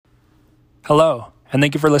Hello, and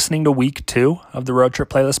thank you for listening to week 2 of the Road Trip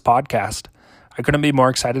Playlist podcast. I couldn't be more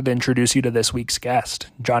excited to introduce you to this week's guest,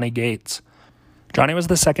 Johnny Gates. Johnny was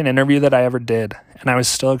the second interview that I ever did, and I was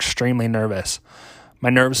still extremely nervous. My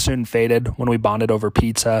nerves soon faded when we bonded over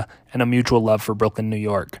pizza and a mutual love for Brooklyn, New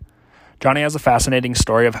York. Johnny has a fascinating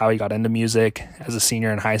story of how he got into music as a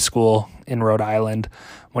senior in high school in Rhode Island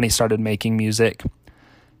when he started making music.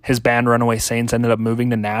 His band Runaway Saints ended up moving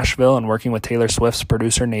to Nashville and working with Taylor Swift's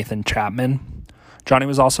producer Nathan Chapman. Johnny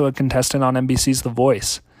was also a contestant on NBC's The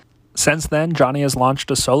Voice. Since then, Johnny has launched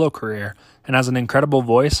a solo career and has an incredible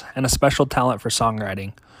voice and a special talent for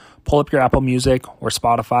songwriting. Pull up your Apple Music or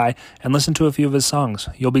Spotify and listen to a few of his songs.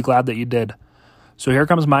 You'll be glad that you did. So here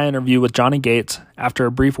comes my interview with Johnny Gates after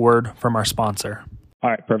a brief word from our sponsor. All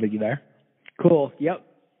right, perfect. You there? Cool. Yep.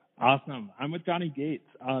 Awesome. I'm with Johnny Gates,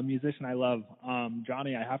 a musician I love.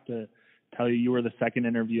 Johnny, I have to tell you, you were the second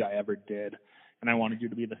interview I ever did, and I wanted you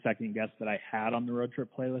to be the second guest that I had on the Road Trip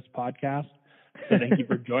Playlist podcast. So thank you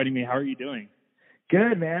for joining me. How are you doing?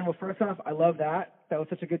 Good, man. Well, first off, I love that. That was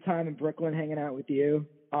such a good time in Brooklyn hanging out with you.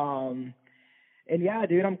 And yeah,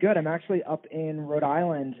 dude, I'm good. I'm actually up in Rhode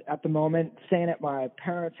Island at the moment, staying at my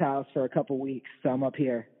parents' house for a couple weeks, so I'm up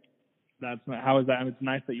here. How is that? It's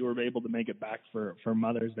nice that you were able to make it back for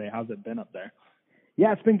Mother's Day. How's it been up there?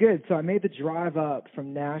 Yeah, it's been good. So I made the drive up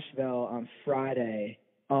from Nashville on Friday.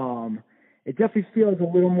 It definitely feels a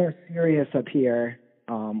little more serious up here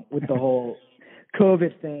with the whole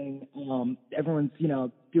COVID thing. Everyone's,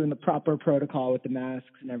 doing the proper protocol with the masks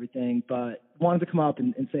and everything, but wanted to come up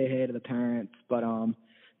and say hey to the parents. But so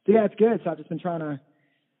yeah, it's good. So I've just been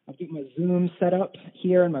I've got my Zoom set up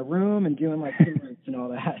here in my room and doing like tournaments and all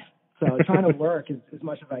that. So trying to work as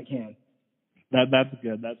much as I can. That's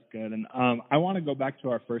good. That's good. And I want to go back to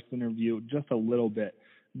our first interview just a little bit,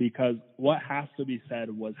 because what has to be said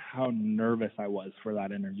was how nervous I was for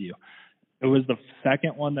that interview. It was the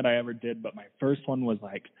second one that I ever did, but my first one was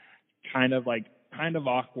kind of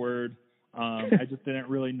awkward. I just didn't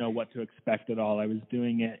really know what to expect at all. I was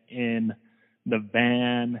doing it in the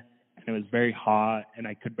van, and it was very hot, and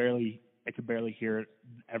I could barely hear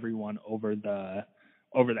everyone over the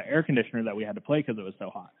air conditioner that we had to play because it was so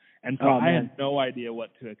hot. And so I had no idea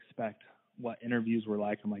what to expect, what interviews were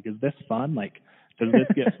like. I'm like, is this fun? Like, does this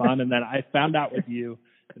get fun? And then I found out with you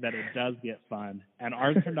that it does get fun. And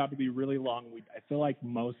ours turned out to be really long. I feel like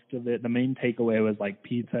most of it, the main takeaway was like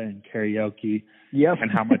pizza and karaoke. Yep.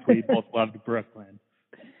 And how much we both loved Brooklyn.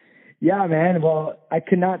 Yeah, man. Well, I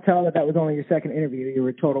could not tell that was only your second interview. You were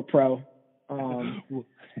a total pro. And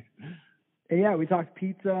yeah, we talked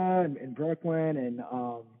pizza and Brooklyn and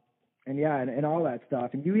all that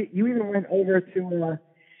stuff. And you even went over to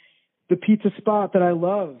the pizza spot that I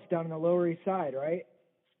love down on the Lower East Side, right?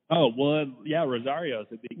 Oh, well, yeah, Rosario's.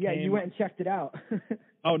 Yeah, you went and checked it out.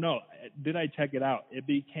 Oh, no. Did I check it out? It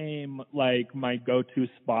became like my go-to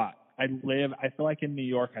spot. I feel like in New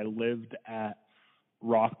York, I lived at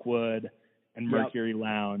Rockwood and Mercury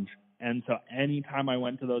Lounge. And so anytime I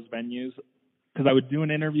went to those venues, because I would do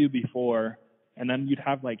an interview before, and then you'd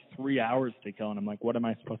have like 3 hours to kill, and I'm like, what am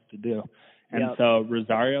I supposed to do? And so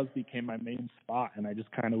Rosario's became my main spot, and I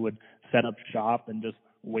just kind of would set up shop and just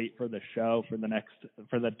wait for the show for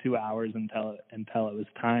the 2 hours until it was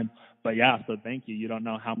time. But yeah, so thank you. You don't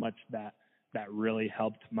know how much that really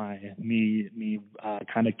helped me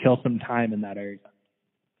kind of kill some time in that area.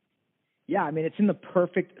 Yeah, I mean, it's in the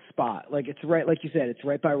perfect spot. Like, it's right, like you said, it's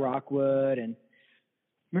right by Rockwood and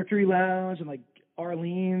Mercury Lounge, and like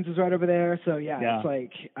Arlene's is right over there. So yeah. It's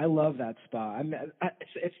like, I love that spot. I mean,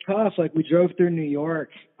 it's tough. Like, we drove through New York,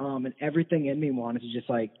 and everything in me wanted to just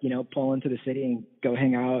pull into the city and go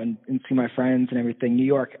hang out and see my friends and everything. New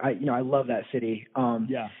York, I love that city. So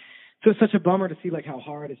it's such a bummer to see like how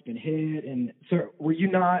hard it's been hit. And so were you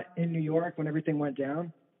not in New York when everything went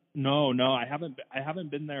down? No, I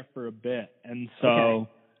haven't been there for a bit. And so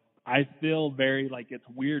I feel very it's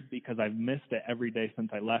weird because I've missed it every day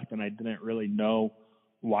since I left, and I didn't really know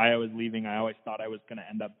why I was leaving. I always thought I was going to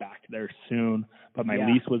end up back there soon, but my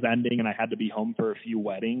lease was ending and I had to be home for a few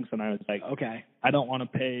weddings, and I was like, okay, I don't want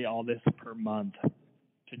to pay all this per month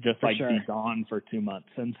to just be gone for 2 months.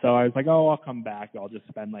 And so I was like, oh, I'll come back. I'll just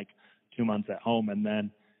spend 2 months at home. And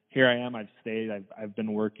then here I am. I've stayed. I've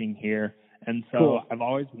been working here. And so I've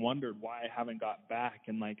always wondered why I haven't got back.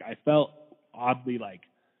 And I felt oddly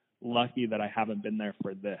lucky that I haven't been there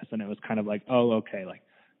for this. And it was kind of oh, okay,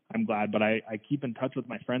 I'm glad. But I keep in touch with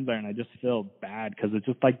my friends there, and I just feel bad because it's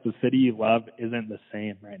just the city you love isn't the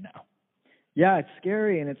same right now. Yeah, it's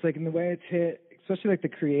scary. And it's in the way it's hit, especially the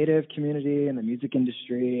creative community and the music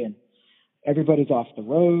industry. And everybody's off the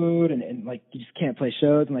road and like you just can't play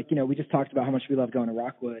shows. And like, you know, we just talked about how much we love going to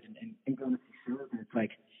Rockwood and going to see shows. And it's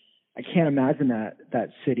like, I can't imagine that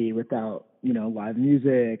city without, you know, live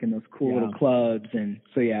music and those cool little clubs. And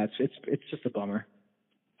so, yeah, it's just a bummer.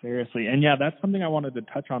 Seriously. And yeah, that's something I wanted to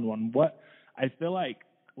touch on. What I feel like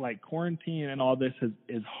quarantine and all this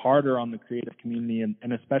is harder on the creative community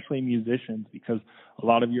and especially musicians, because a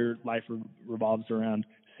lot of your life revolves around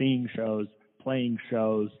seeing shows, playing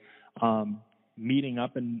shows, meeting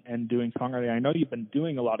up and doing songwriting. I know you've been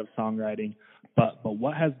doing a lot of songwriting, but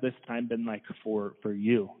what has this time been like for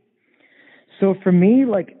you? So for me,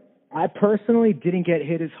 like, I personally didn't get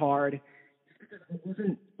hit as hard because I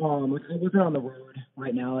wasn't on the road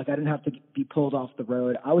right now. Like, I didn't have to be pulled off the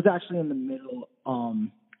road. I was actually in the middle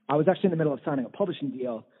of signing a publishing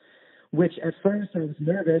deal, which at first I was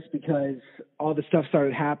nervous because all the stuff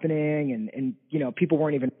started happening and you know, people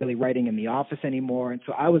weren't even really writing in the office anymore. And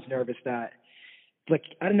so I was nervous that, like,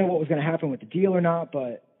 I didn't know what was going to happen with the deal or not,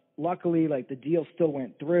 but luckily, like, the deal still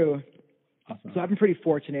went through. Awesome. So I've been pretty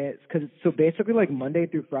fortunate because so basically like Monday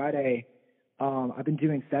through Friday, I've been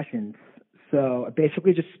doing sessions. So I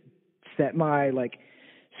basically just set my like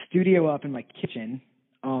studio up in my kitchen.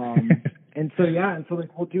 And so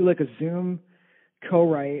like we'll do like a Zoom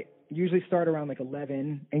co-write, usually start around like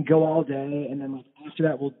 11 and go all day. And then like after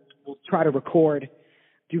that, we'll try to record,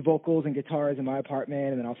 do vocals and guitars in my apartment.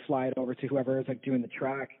 And then I'll fly it over to whoever is like doing the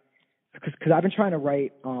track. Cause I've been trying to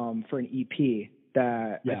write, for an EP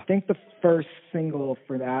that I think the first single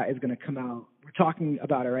for that is going to come out. We're talking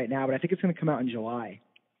about it right now, but I think it's going to come out in July.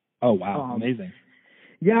 Oh, wow. Amazing.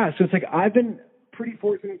 Yeah. So it's like, I've been pretty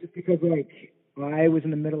fortunate just because like I was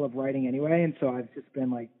in the middle of writing anyway. And so I've just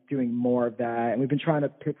been like doing more of that. And we've been trying to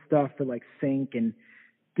pitch stuff for like Sync and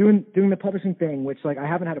doing the publishing thing, which like I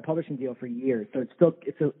haven't had a publishing deal for years. So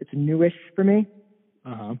it's newish for me.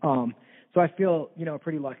 Uh-huh. So I feel, you know,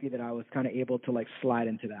 pretty lucky that I was kind of able to like slide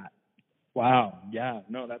into that. Wow. Yeah.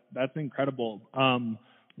 No, that's incredible.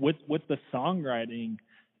 With the songwriting,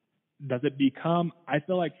 does it become, I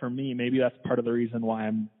feel like for me, maybe that's part of the reason why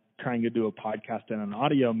I'm trying to do a podcast in an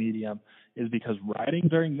audio medium, is because writing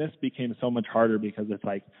during this became so much harder because it's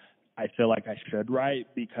like, I feel like I should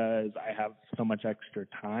write because I have so much extra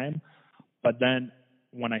time. But then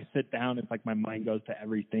when I sit down, it's like my mind goes to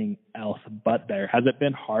everything else but there. Has it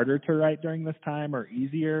been harder to write during this time or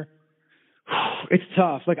easier? It's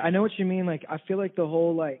tough. Like, I know what you mean. Like, I feel like the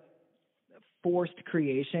whole, like, forced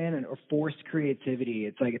creation or forced creativity,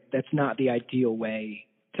 it's like, that's not the ideal way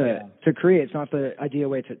to create. It's not the ideal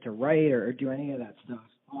way to write or do any of that stuff.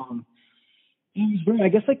 I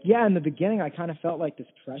guess, like, in the beginning, I kind of felt like this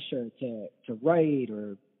pressure to write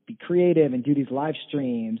or be creative and do these live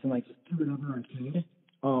streams and, like, just do whatever I could.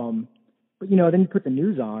 But, you know, then you put the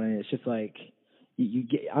news on and it's just like, you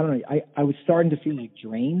get, I don't know, I was starting to feel, like,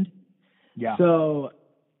 drained. Yeah. So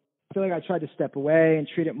I feel like I tried to step away and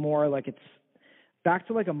treat it more like it's back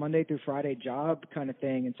to like a Monday through Friday job kind of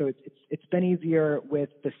thing. And so it's been easier with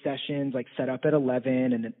the sessions like set up at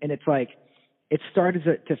 11 and it's like it started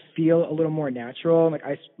to feel a little more natural. Like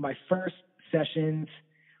my first sessions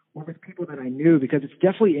were with people that I knew, because it's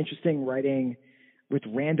definitely interesting writing with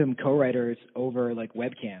random co-writers over like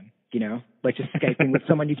webcam, you know, like just Skyping with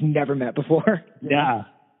someone you've never met before. Yeah.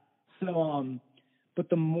 So, but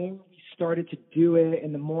the more we started to do it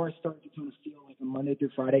and the more it started to kind of feel like a Monday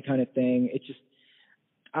through Friday kind of thing, it just,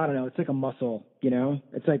 I don't know, it's like a muscle, you know?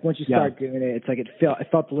 It's like once you start doing it, it's like it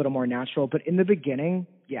felt a little more natural. But in the beginning,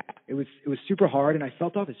 it was super hard, and I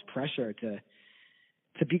felt all this pressure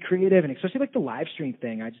to be creative, and especially like the live stream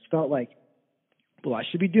thing. I just felt like, well, I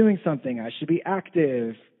should be doing something. I should be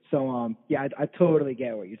active. So, I totally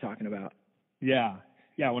get what you're talking about. Yeah.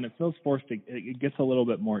 Yeah, when it feels forced, it gets a little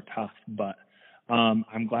bit more tough, but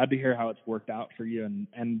I'm glad to hear how it's worked out for you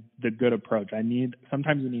and the good approach.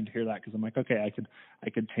 Sometimes you need to hear that, because I'm like, okay, I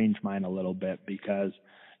could change mine a little bit, because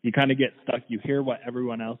you kind of get stuck. You hear what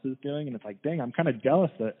everyone else is doing, and it's like, dang, I'm kind of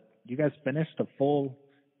jealous that you guys finished a full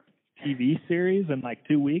TV series in like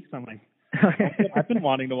 2 weeks. I'm like, I've been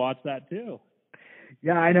wanting to watch that too.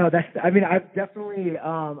 Yeah, I know. I've definitely,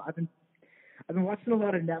 I've been watching a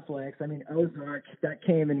lot of Netflix. I mean, Ozark, that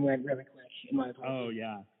came and went really quick in my opinion. Oh,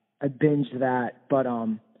 yeah. I binged that, but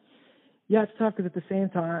it's tough because at the same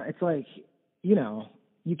time, it's like, you know,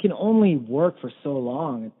 you can only work for so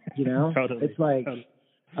long, you know? Totally. It's like,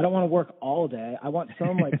 I don't want to work all day. I want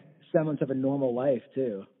some like semblance of a normal life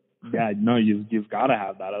too. Yeah, no, you've got to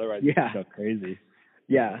have that, otherwise you go crazy.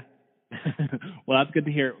 Yeah. Well, that's good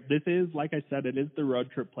to hear. This is, like I said, it is the Road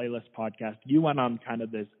Trip Playlist podcast. You went on kind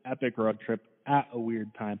of this epic road trip at a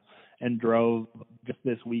weird time and drove just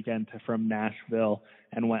this weekend from Nashville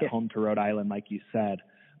and went home to Rhode Island, like you said.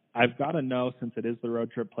 I've got to know, since it is the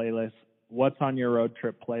Road Trip Playlist, what's on your road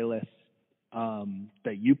trip playlist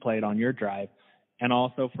that you played on your drive? And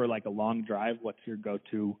also for like a long drive, what's your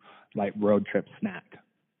go-to like road trip snack?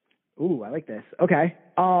 Ooh, I like this. Okay.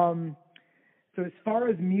 So as far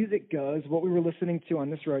as music goes, what we were listening to on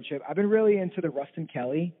this road trip, I've been really into the Ruston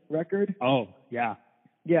Kelly record. Oh, yeah.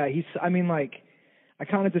 Yeah, I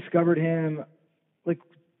kind of discovered him like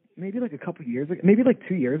maybe like a couple years ago, maybe like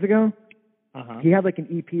 2 years ago. Uh-huh. He had like an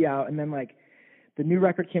EP out, and then like the new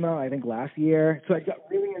record came out, I think last year. So I got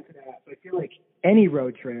really into that. So I feel like any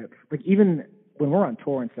road trip, like even when we're on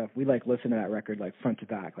tour and stuff, we like listen to that record like front to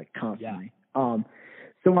back, like constantly. Yeah.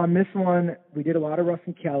 So on this one, we did a lot of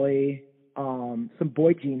Ruston Kelly, some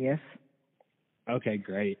Boy Genius. Okay,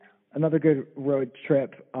 great. Another good road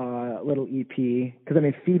trip, little EP. Because, I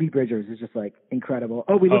mean, Phoebe Bridgers is just, like, incredible.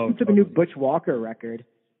 Oh, we listened to the new Butch Walker record.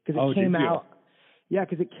 Because it came out. Yeah,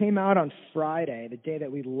 because it came out on Friday, the day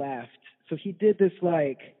that we left. So he did this,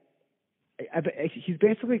 like, he's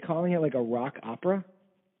basically calling it, like, a rock opera.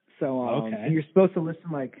 So and you're supposed to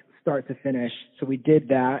listen, like, start to finish. So we did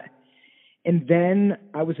that. And then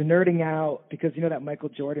I was nerding out because, you know, that Michael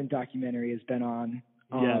Jordan documentary has been on.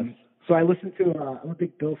 Yes. So I listened to, I'm a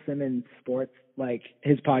big Bill Simmons sports, like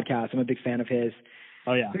his podcast. I'm a big fan of his.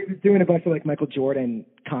 Oh, yeah. So he was doing a bunch of like Michael Jordan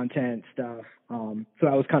content stuff. So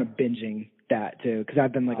I was kind of binging that too, because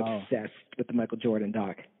I've been like obsessed with the Michael Jordan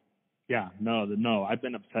doc. Yeah, no, I've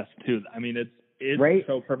been obsessed too. I mean, it's right?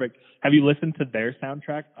 So perfect. Have you listened to their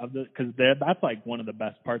soundtrack of the? Because that's like one of the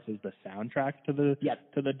best parts is the soundtrack to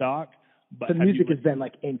the doc. But the music has been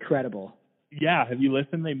like incredible. Yeah, have you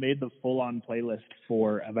listened? They made the full-on playlist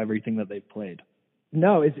of everything that they've played.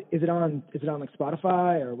 No, is it on like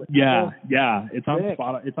Spotify or what? Yeah, it's on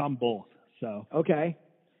Spotify. It's on both. So okay,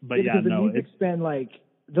 but the music's been like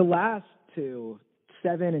the last two,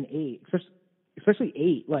 7 and 8, especially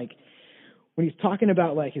 8. Like when he's talking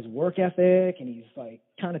about like his work ethic and he's like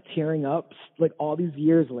kind of tearing up like all these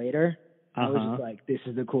years later. I was just like, this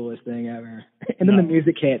is the coolest thing ever. And then the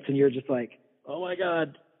music hits and you're just like, oh my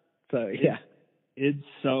God. So yeah.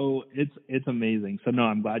 It's amazing. So no,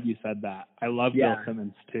 I'm glad you said that. I love Bill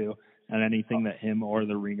Simmons too, and anything that him or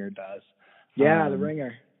the Ringer does. Yeah, the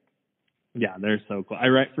Ringer. Yeah, they're so cool. I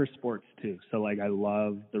write for sports too, so like I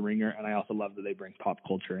love the Ringer, and I also love that they bring pop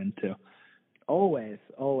culture into. Always.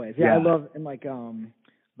 Yeah, I love and like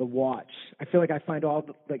The Watch. I feel like I find all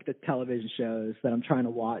the television shows that I'm trying to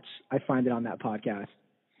watch. I find it on that podcast.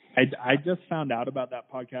 I just found out about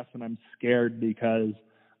that podcast, and I'm scared because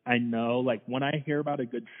I know, like, when I hear about a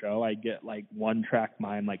good show, I get, like, one-track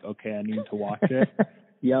mind, like, okay, I need to watch it.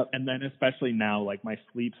 Yep. And then especially now, like, my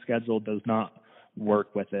sleep schedule does not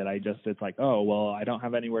work with it. It's like, oh, well, I don't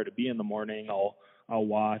have anywhere to be in the morning. I'll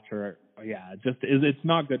watch it's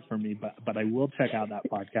not good for me, but I will check out that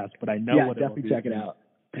podcast. But I know what it will be. Yeah, definitely check it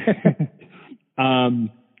out.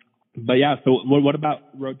 But yeah, so what about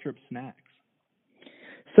road trip snacks?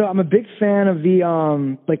 So I'm a big fan of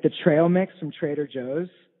the trail mix from Trader Joe's.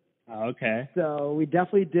 Okay. So we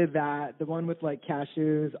definitely did that. The one with like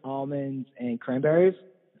cashews, almonds, and cranberries.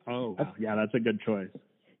 Oh, yeah, that's a good choice.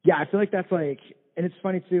 Yeah, I feel like that's like, and it's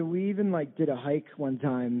funny too. We even like did a hike one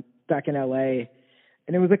time back in LA,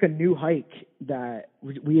 and it was like a new hike that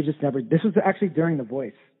we had just never. This was actually during The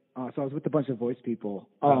Voice, so I was with a bunch of Voice people.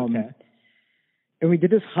 Okay. And we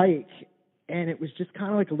did this hike, and it was just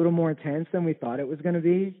kind of like a little more intense than we thought it was going to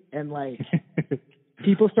be, and like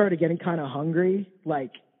people started getting kind of hungry,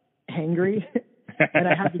 like hangry, and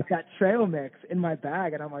I had that trail mix in my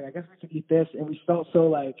bag, and I'm like, I guess we can eat this, and we felt so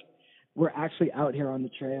like we're actually out here on the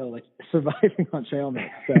trail, like surviving on trail mix.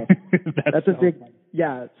 So that's a big,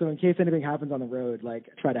 so in case anything happens on the road, like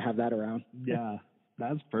try to have that around. Yeah,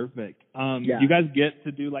 that's perfect. You guys get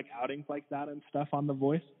to do like outings like that and stuff on The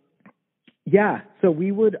Voice? Yeah, so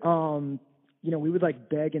we would, we would like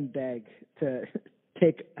beg to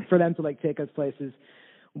for them to like take us places.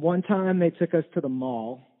 One time they took us to the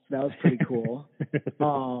mall. So that was pretty cool.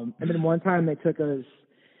 And then one time they took us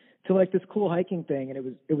to like this cool hiking thing,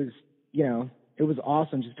 and it was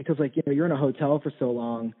awesome just because like, you're in a hotel for so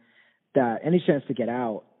long that any chance to get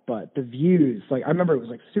out, but the views, like I remember it was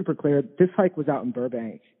like super clear. This hike was out in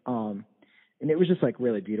Burbank. And it was just like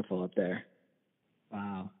really beautiful up there.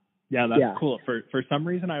 Wow. Yeah, that's cool. For some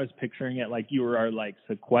reason I was picturing it like you are like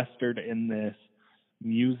sequestered in this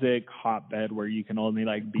music hotbed where you can only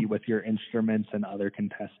like be with your instruments and other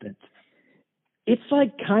contestants. It's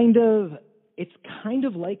like kind of it's kind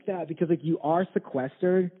of like that because like you are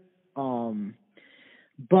sequestered.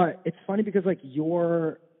 But it's funny because like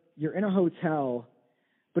you're in a hotel,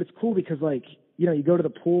 but it's cool because like, you know, you go to the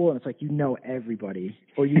pool and it's like, you know, everybody,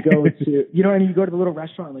 or you go to, you know what I mean? You go to the little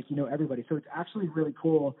restaurant, and, like, you know, everybody. So it's actually really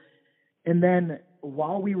cool. And then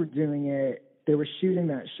while we were doing it, they were shooting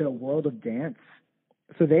that show World of Dance.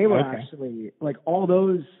 So they were actually like, all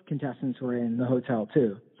those contestants were in the hotel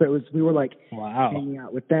too. So it was, we were like hanging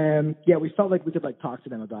out with them. Yeah. We felt like we could like talk to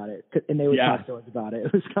them about it, and they would talk to us about it.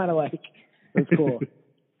 It was kind of like, it was cool.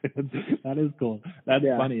 That is cool. That's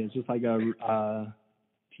funny. It's just like a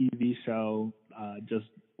TV show, just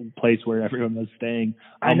a place where everyone was staying.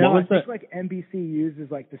 I know. I think like NBC uses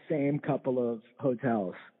like the same couple of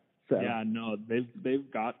hotels. So. Yeah, no,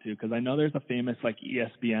 they've got to, because I know there's a famous like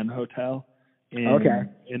ESPN hotel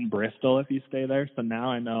in Bristol if you stay there. So now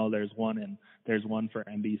I know there's one for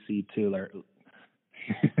NBC too.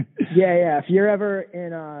 Yeah. If you're ever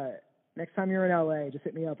in next time you're in LA, just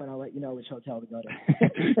hit me up and I'll let you know which hotel to go to.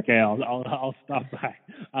 Okay, I'll stop by.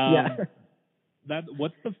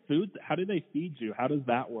 What's the food? How do they feed you? How does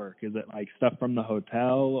that work? Is it like stuff from the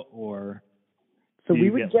hotel, or so we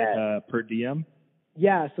would get like per diem?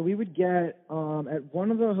 Yeah, so we would get at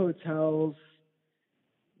one of the hotels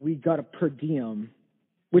we got a per diem,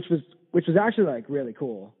 which was actually like really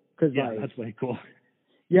cool because that's way cool.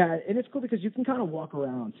 Yeah, and it's cool because you can kind of walk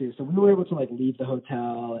around too. So we were able to like leave the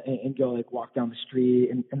hotel and go like walk down the street.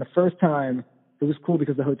 And the first time it was cool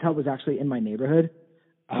because the hotel was actually in my neighborhood.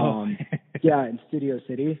 In Studio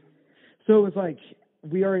City. So it was like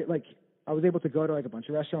I was able to go to like a bunch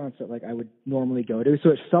of restaurants that like I would normally go to. So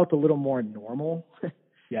it felt a little more normal.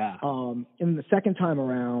 Yeah. And the second time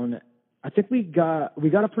around, I think we got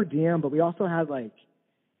a per diem, but we also had like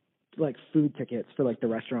food tickets for like the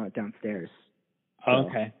restaurant downstairs. So,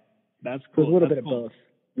 okay. That's cool. So a little bit of both.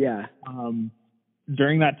 Yeah.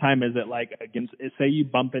 During that time, is it like say you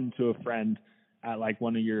bump into a friend at like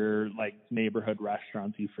one of your like neighborhood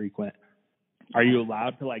restaurants you frequent, are you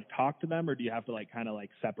allowed to like talk to them, or do you have to like kind of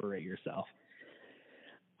like separate yourself?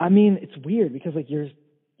 I mean, it's weird because like you're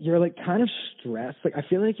like kind of stressed. Like I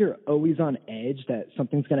feel like you're always on edge that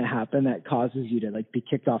something's going to happen that causes you to like be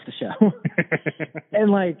kicked off the show.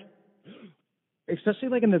 And like, especially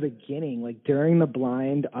like in the beginning, like during the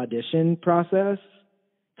blind audition process,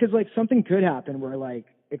 because like something could happen where like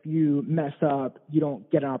if you mess up, you don't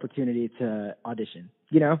get an opportunity to audition,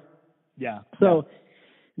 you know? Yeah. So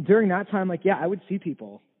during that time, like, I would see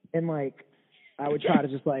people and like I would try to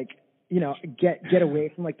just like, you know, get away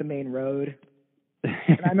from like the main road.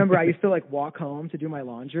 And I remember I used to like walk home to do my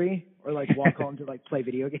laundry or like walk home to like play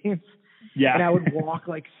video games. Yeah. And I would walk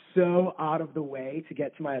like so out of the way to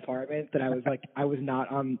get to my apartment that I was not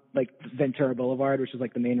on like Ventura Boulevard, which is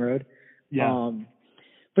like the main road. Yeah.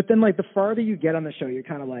 But then like the farther you get on the show, you're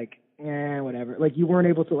kind of like, whatever. Like you weren't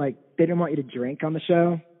able to like, they didn't want you to drink on the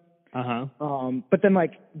show. But then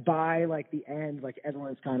like by like the end, like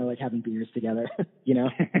everyone's kind of like having beers together, you know?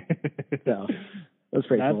 So it was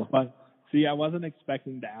pretty cool. Fun. See, I wasn't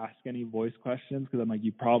expecting to ask any voice questions because I'm like,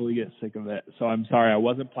 you probably get sick of it. So I'm sorry, I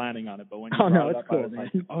wasn't planning on it. But when you brought it up, cool, I was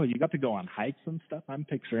like, oh, you got to go on hikes and stuff. I'm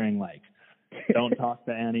picturing like, don't talk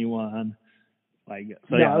to anyone. Like,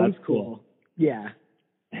 so yeah, that was cool. Yeah.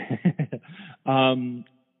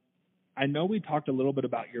 I know we talked a little bit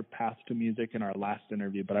about your path to music in our last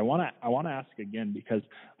interview, but I want to ask again because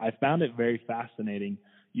I found it very fascinating.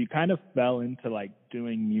 You kind of fell into like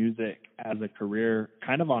doing music as a career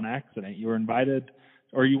kind of on accident. You were invited,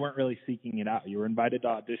 or you weren't really seeking it out. You were invited to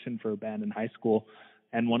audition for a band in high school,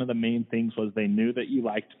 and one of the main things was they knew that you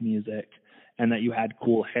liked music and that you had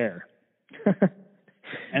cool hair.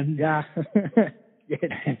 And yeah.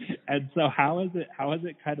 And so how has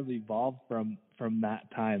it kind of evolved from that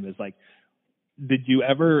time? Is like, did you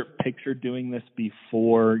ever picture doing this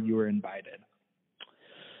before you were invited?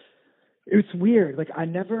 It's weird. Like I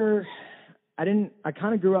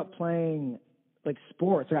kind of grew up playing like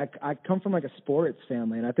sports. Like I come from like a sports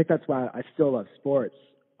family, and I think that's why I still love sports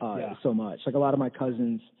so much. Like a lot of my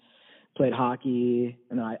cousins played hockey,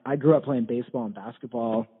 and I grew up playing baseball and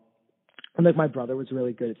basketball. And like my brother was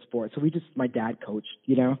really good at sports, so my dad coached,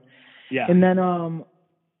 you know. Yeah. And then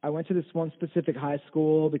I went to this one specific high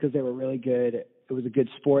school because they were really good. It was a good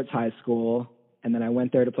sports high school, and then I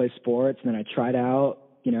went there to play sports, and then I tried out,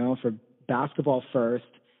 you know, for basketball first,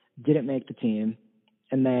 didn't make the team,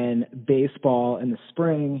 and then baseball in the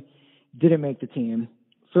spring didn't make the team.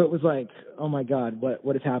 So it was like, oh my God,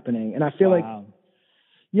 what is happening? And I feel like,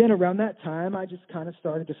 and around that time, I just kind of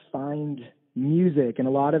started to find music, and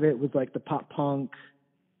a lot of it was like the pop punk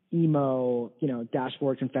emo,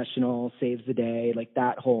 Dashboard Confessional, Saves the Day, like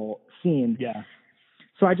that whole scene. Yeah.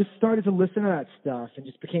 So I just started to listen to that stuff and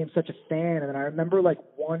just became such a fan. And then I remember like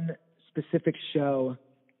one specific show,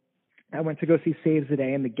 I went to go see Saves the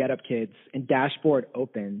Day and the Get Up Kids, and Dashboard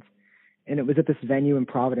opened, and it was at this venue in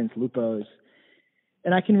Providence, Lupo's.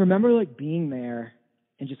 And I can remember like being there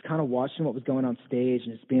and just kind of watching what was going on stage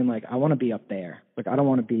and just being like, I want to be up there. Like, I don't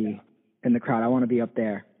want to be in the crowd. I want to be up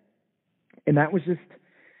there. And that was just,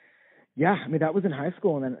 that was in high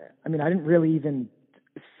school. And then, I didn't really even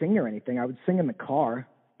sing or anything. I would sing in the car,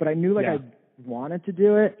 but I knew I wanted to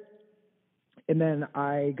do it. And then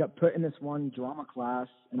I got put in this one drama class,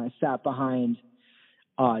 and I sat behind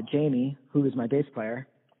Jamie, who was my bass player,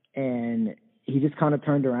 and he just kind of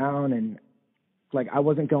turned around, and like, I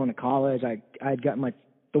wasn't going to college. I had gotten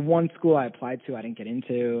the one school I applied to, I didn't get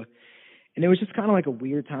into, and it was just kind of like a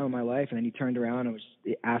weird time in my life. And then he turned around and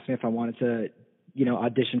he asked me if I wanted to,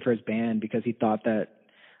 audition for his band, because he thought that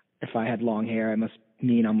if I had long hair, it must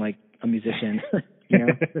mean I'm like a musician. So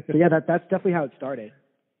yeah, that's definitely how it started.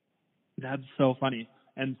 That's so funny.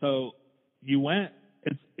 And so you went,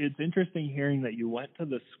 it's interesting hearing that you went to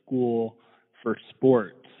the school for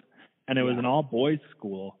sports, and it was an all boys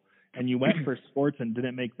school, and you went for sports and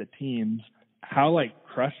didn't make the teams. How like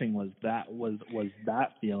crushing was that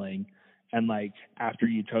feeling? And like after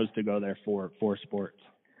you chose to go there for sports?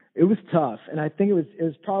 It was tough. And I think it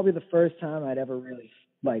was probably the first time I'd ever really,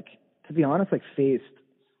 like, to be honest, like faced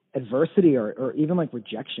adversity or even like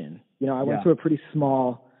rejection. I went to a pretty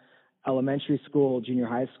small elementary school, junior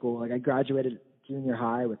high school. Like, I graduated junior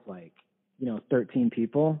high with 13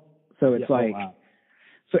 people. So it's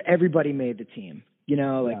so everybody made the team,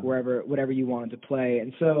 whatever you wanted to play.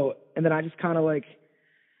 And then I just kind of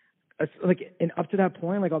and up to that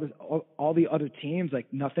point, like all the other teams,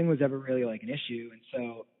 like nothing was ever really like an issue. And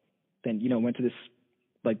so then, went to this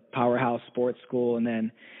like powerhouse sports school, and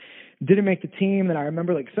then didn't make the team. And I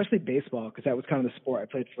remember especially baseball, because that was kind of the sport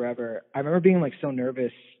I played forever. I remember being so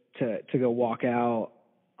nervous to go walk out,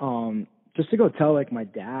 just to go tell my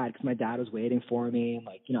dad, because my dad was waiting for me.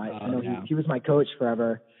 And I know he was my coach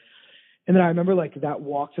forever. And then I remember that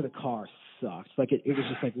walk to the car sucked. It was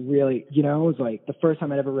just really, it was the first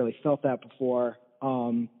time I'd ever really felt that before.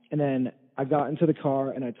 And then I got into the car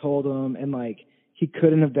and I told him, and he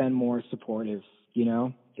couldn't have been more supportive.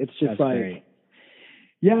 It's just great.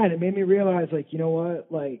 Yeah, and it made me realize, you know what,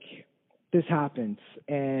 this happens,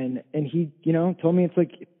 and he, told me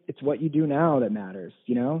it's what you do now that matters.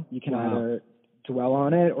 You can either dwell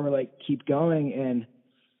on it or keep going. And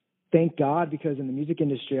thank God, because in the music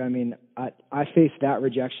industry, I face that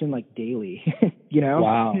rejection daily.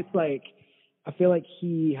 Wow. It's I feel like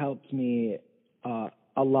he helped me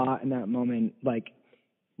a lot in that moment.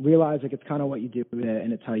 Realize it's kind of what you do with it,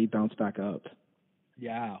 and it's how you bounce back up.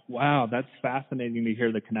 Yeah. Wow. That's fascinating to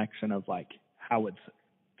hear the connection of how it's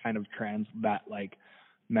kind of that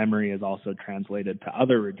memory is also translated to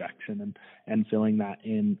other rejection and feeling that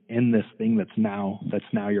in this thing that's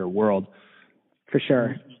now your world. For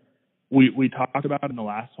sure. We talked about it in the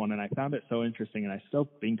last one, and I found it so interesting, and I still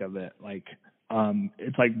think of it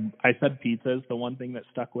it's I said pizza is the one thing that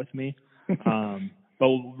stuck with me.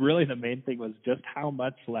 But really the main thing was just how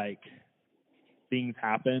much things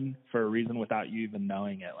happen for a reason without you even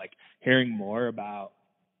knowing it. Hearing more about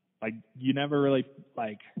you never really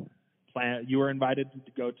plan. You were invited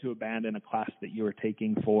to go to a band in a class that you were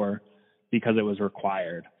taking because it was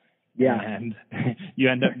required. Yeah. And you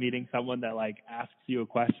end up meeting someone that asks you a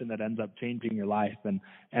question that ends up changing your life, and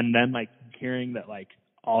then hearing that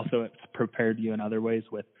also it's prepared you in other ways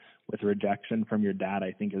with rejection from your dad,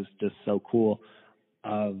 I think is just so cool.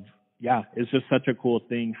 It's just such a cool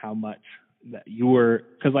thing how much that you were,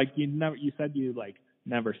 because you said you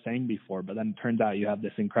never sang before, but then it turns out you have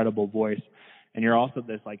this incredible voice, and you're also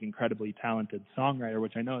this incredibly talented songwriter,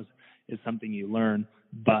 which I know is something you learn.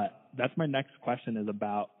 But that's my next question, is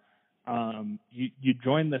about you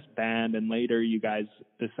joined this band, and later you guys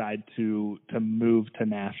decide to move to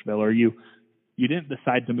Nashville, or you didn't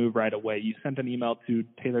decide to move right away. You sent an email to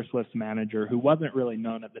Taylor Swift's manager, who wasn't really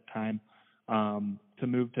known at the time, to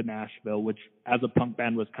move to Nashville, which as a punk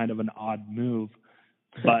band was kind of an odd move.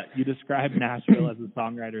 But you described Nashville as a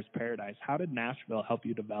songwriter's paradise. How did Nashville help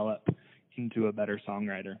you develop into a better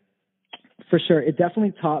songwriter? For sure. It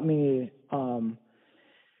definitely taught me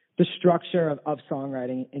the structure of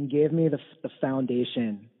songwriting, and gave me the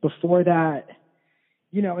foundation. Before that,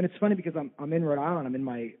 and it's funny because I'm in Rhode Island. I'm in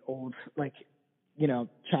my old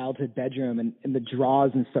childhood bedroom, and the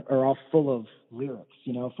drawers and stuff are all full of lyrics,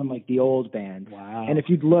 from the old band. Wow. And if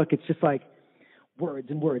you'd look, it's just words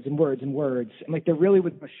and words and words and words, and there really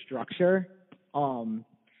was a structure.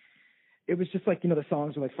 it was just like, the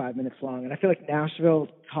songs were like 5 minutes long. And I feel like Nashville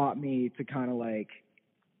taught me to kind of like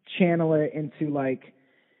channel it into like,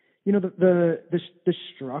 the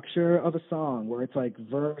structure of a song where it's like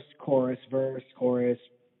verse, chorus,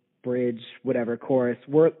 bridge, whatever, chorus.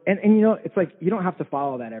 And it's like you don't have to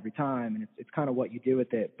follow that every time, and it's kind of what you do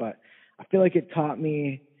with it. But I feel like it taught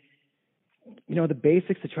me, the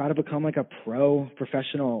basics to try to become like a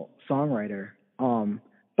professional songwriter.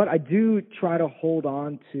 But I do try to hold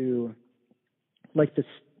on to like the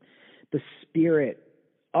spirit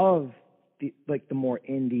of the more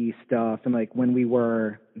indie stuff and like when we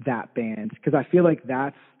were that band, because I feel like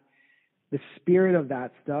that's the spirit of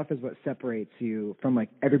that stuff is what separates you from like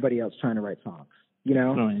everybody else trying to write songs,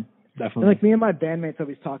 Definitely. And like me and my bandmates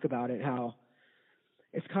always talk about it, how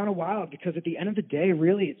it's kind of wild because at the end of the day,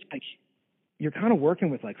 really, it's like you're kind of working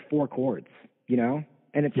with like 4 chords, and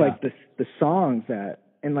it's like the songs that,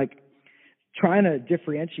 and like trying to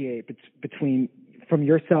differentiate between from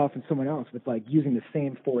yourself and someone else with like using the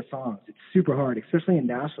same 4 songs. It's super hard, especially in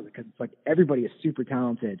Nashville, because it's like everybody is super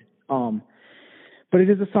talented. But it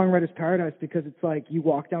is a songwriter's paradise because it's like you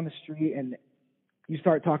walk down the street and you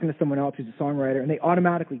start talking to someone else who's a songwriter and they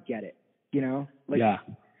automatically get it, Like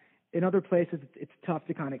in other places, it's tough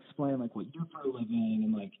to kind of explain like what you do for a living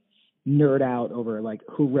and like nerd out over like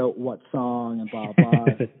who wrote what song and blah, blah.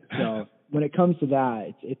 So when it comes to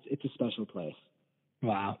that, it's a special place.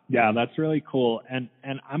 Wow. Yeah, that's really cool. And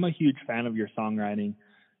I'm a huge fan of your songwriting.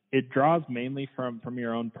 It draws mainly from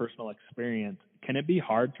your own personal experience. Can it be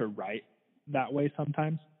hard to write that way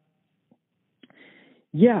sometimes?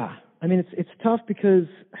 Yeah. I mean, it's tough because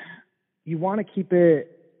you want to keep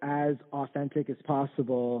it as authentic as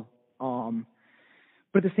possible.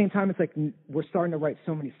 But at the same time, it's like we're starting to write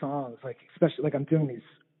so many songs, like especially like I'm doing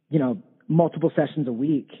these, multiple sessions a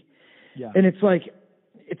week. Yeah. And it's like,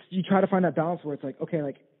 you try to find that balance where it's like, okay,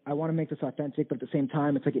 like I want to make this authentic, but at the same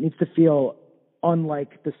time, it's like it needs to feel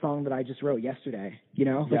unlike the song that I just wrote yesterday.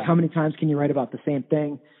 Like how many times can you write about the same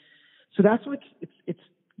thing? So that's like it's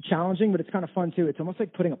challenging, but it's kind of fun too. It's almost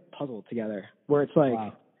like putting a puzzle together, where it's like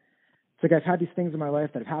it's like I've had these things in my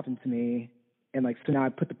life that have happened to me, and like so now I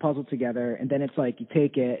put the puzzle together, and then it's like you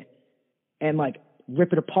take it and like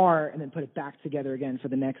rip it apart and then put it back together again for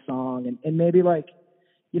the next song, and maybe like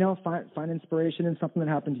find inspiration in something that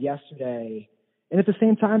happened yesterday. And at the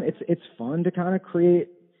same time, it's fun to kind of create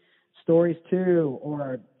stories too,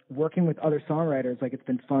 or working with other songwriters. Like it's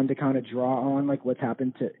been fun to kind of draw on like what's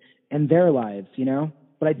happened in their lives,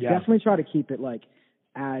 But I definitely try to keep it like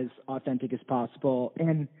as authentic as possible.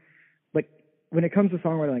 And like when it comes to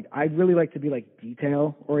songwriting, like I really like to be like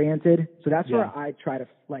detail oriented. So that's where I try to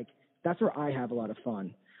like, that's where I have a lot of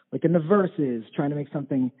fun. Like in the verses, trying to make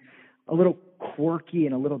something a little quirky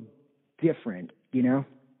and a little different,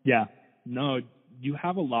 Yeah. No, you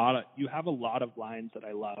have a lot of lines that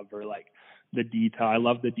I love, or like the detail. I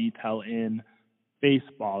love the detail in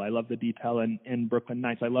Baseball. I love the detail in Brooklyn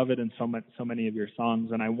Nights. I love it in so many of your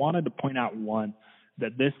songs. And I wanted to point out one,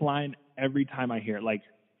 that this line, every time I hear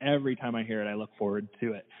it, I look forward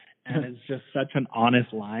to it. And it's just such an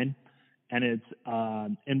honest line. And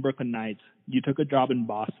it's in Brooklyn Nights, you took a job in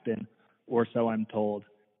Boston, or so I'm told.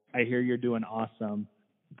 I hear you're doing awesome.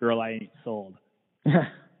 Girl, I ain't sold.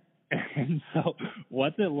 And so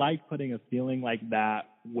what's it like putting a feeling like that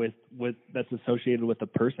with that's associated with a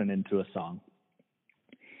person into a song?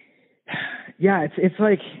 Yeah, it's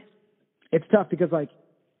like it's tough because like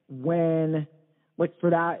when like for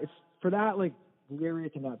that like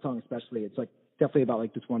lyric in that song especially, it's like definitely about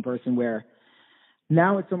like this one person where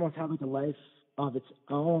now it's almost having a life of its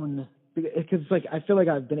own, because like I feel like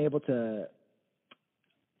I've been able to,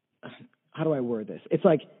 how do I word this? It's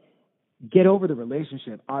like get over the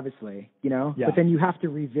relationship, obviously, but then you have to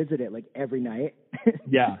revisit it like every night.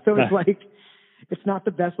 Yeah. So it's like, it's not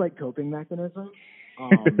the best like coping mechanism.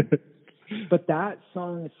 But that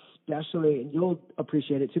song especially, and you'll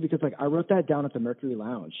appreciate it too, because like I wrote that down at the Mercury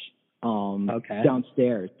Lounge,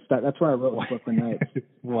 downstairs. That's where I wrote Brooklyn Nights.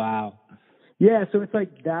 Wow. Yeah. So it's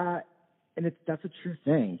like that, and that's a true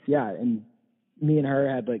thing. Yeah. And me and her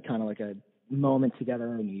had like kind of like a moment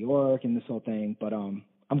together in New York and this whole thing. But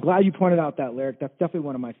I'm glad you pointed out that lyric. That's definitely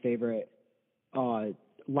one of my favorite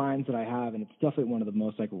lines that I have, and it's definitely one of the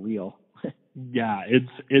most like real. Yeah,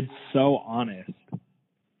 it's so honest.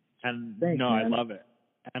 And Thanks, man. I love it.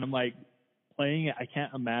 And I'm like playing it, I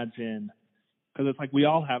can't imagine, because it's like we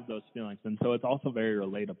all have those feelings, and so it's also very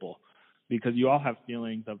relatable, because you all have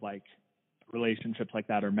feelings of like relationships like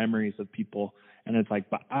that, or memories of people, and it's like,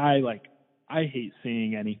 but I hate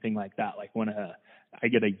seeing anything like that. Like when I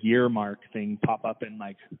get a year mark thing pop up in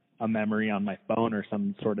like a memory on my phone or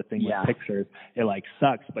some sort of thing with pictures, it like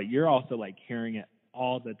sucks. But you're also like hearing it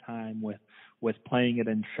all the time with playing it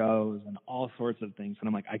in shows and all sorts of things. And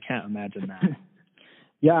I'm like, I can't imagine that.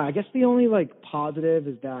 Yeah, I guess the only like positive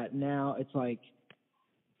is that now it's like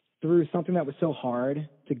through something that was so hard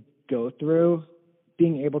to go through,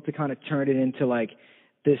 being able to kind of turn it into like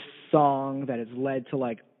this song that has led to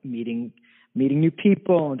like meeting new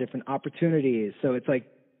people and different opportunities. So it's like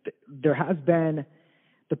there has been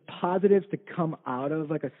the positives to come out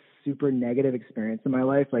of like a super negative experience in my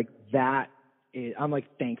life. Like that is, I'm like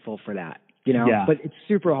thankful for that, you know, but it's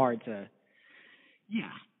super hard to,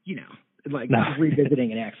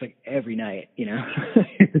 revisiting an ex like every night, you know?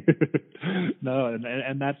 No,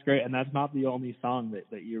 and that's great. And that's not the only song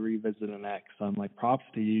that you revisit an ex. So I'm like, props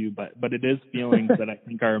to you, but it is feelings that I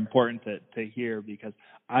think are important to hear, because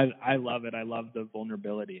I love it. I love the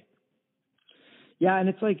vulnerability. Yeah. And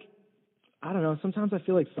it's like, I don't know, sometimes I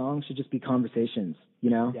feel like songs should just be conversations, you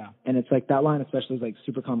know? Yeah. And it's like that line especially is like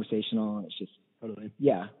super conversational, and it's just totally.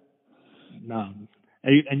 Yeah. No.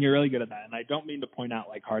 And you're really good at that. And I don't mean to point out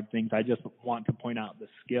like hard things. I just want to point out the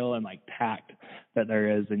skill and like tact that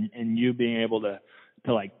there is in you being able to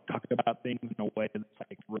like talk about things in a way that's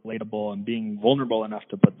like relatable and being vulnerable enough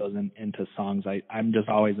to put those into songs. I'm just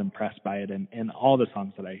always impressed by it. And all the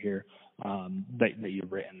songs that I hear that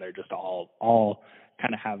you've written, they're just all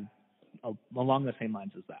kind of have along the same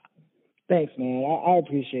lines as that. Thanks, man. I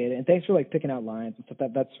appreciate it. And thanks for like picking out lines and stuff.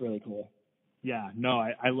 That's really cool. Yeah, no,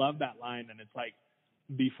 I love that line. And it's like,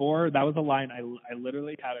 before, that was a line I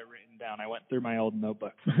literally had it written down. I went through my old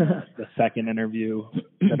notebook from the second interview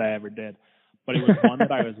that I ever did. But it was one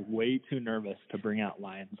that I was way too nervous to bring out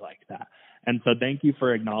lines like that. And so thank you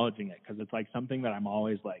for acknowledging it, because it's like something that I'm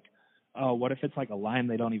always like, oh, what if it's like a line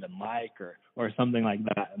they don't even like or something like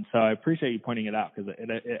that. And so I appreciate you pointing it out, because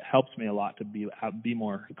it helps me a lot to be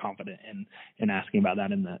more confident in asking about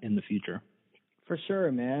that in the future. For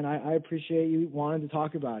sure, man. I appreciate you wanting to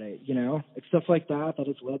talk about it. You know, it's stuff like that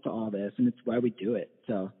has led to all this, and it's why we do it.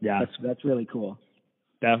 So yeah, that's really cool.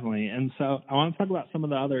 Definitely. And so I want to talk about some of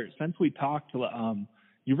the other. Since we talked,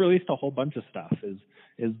 you released a whole bunch of stuff.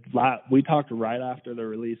 We talked right after the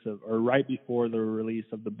release right before the release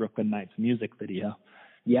of the Brooklyn Knights music video.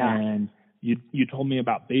 Yeah. And you told me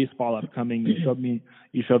about baseball upcoming. You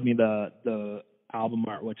showed me the album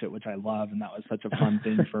art, which I love, and that was such a fun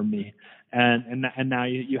thing for me. And now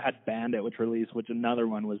you had Bandit, which released, which another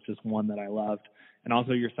one was just one that I loved, and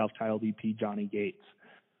also your self-titled EP, Johnny Gates.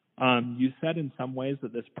 You said in some ways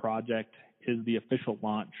that this project is the official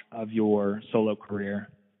launch of your solo career,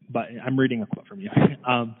 but I'm reading a quote from you.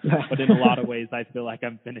 But in a lot of ways, I feel like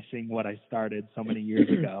I'm finishing what I started so many years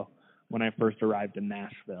ago when I first arrived in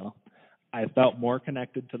Nashville. I felt more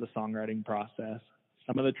connected to the songwriting process.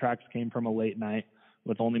 Some of the tracks came from a late night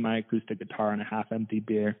with only my acoustic guitar and a half-empty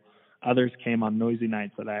beer. Others came on noisy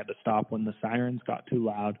nights that I had to stop when the sirens got too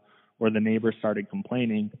loud or the neighbors started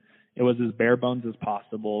complaining. It was as bare bones as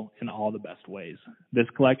possible in all the best ways. This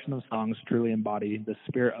collection of songs truly embody the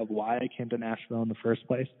spirit of why I came to Nashville in the first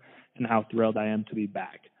place and how thrilled I am to be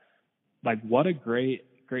back. Like, what a great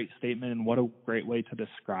statement, and what a great way to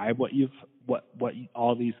describe what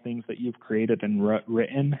all these things that you've created and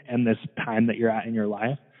written and this time that you're at in your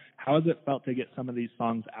life. How has it felt to get some of these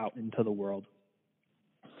songs out into the world?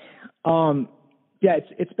 Yeah,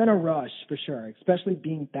 it's been a rush for sure, especially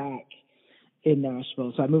being back in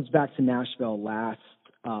Nashville. So I moved back to Nashville last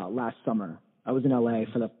summer. I was in LA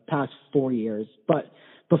for the past 4 years, but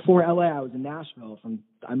before LA, I was in Nashville.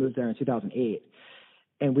 I moved there in 2008,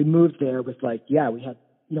 and we moved there with we had,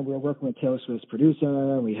 we were working with Taylor Swift's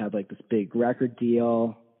producer, and we had like this big record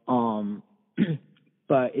deal.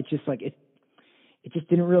 But it just it just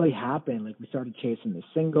didn't really happen. Like, we started chasing the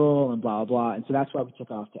single and blah, blah. And so that's why we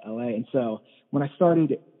took off to LA. And so when I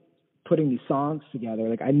started putting these songs together,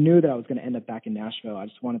 like, I knew that I was going to end up back in Nashville. I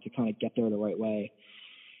just wanted to kind of get there the right way.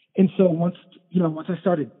 And so once I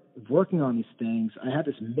started working on these things, I had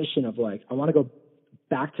this mission of like, I want to go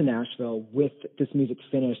back to Nashville with this music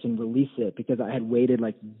finished and release it, because I had waited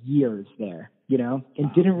like years there,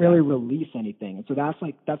 and didn't really release anything. And so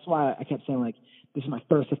that's why I kept saying like, this is my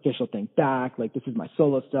first official thing back. Like, this is my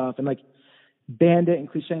solo stuff. And like Bandit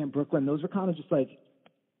and Cliche and Brooklyn, those were kind of just like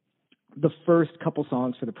the first couple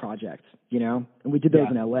songs for the project, and we did those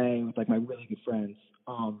in LA with like my really good friends.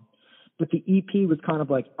 But the EP was kind of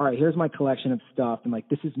like, all right, here's my collection of stuff. And like,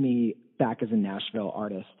 this is me back as a Nashville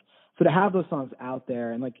artist. So to have those songs out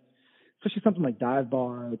there, and like, especially something like Dive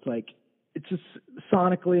Bar, it's just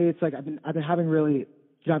sonically, it's like I've been having really,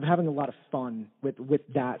 I'm having a lot of fun with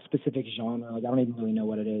that specific genre. Like, I don't even really know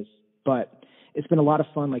what it is. but it's been a lot of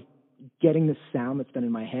fun, like getting this sound that's been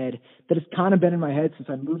in my head, that has kind of been in my head since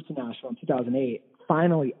I moved to Nashville in 2008,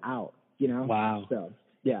 finally out, you know? Wow. So,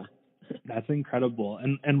 yeah. That's incredible.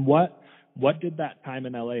 And what did that time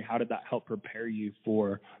in LA, how did that help prepare you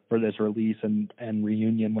for this release and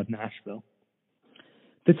reunion with Nashville?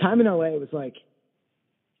 The time in LA was like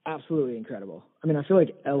absolutely incredible. I mean, I feel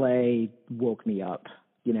like LA woke me up,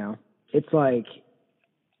 you know? It's like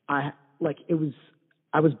I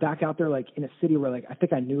was back out there like in a city where like I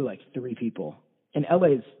think I knew like 3 people. And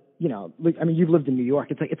LA's, you know, like, I mean, you've lived in New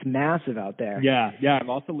York. It's like it's massive out there. Yeah. I've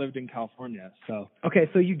also lived in California, so. Okay,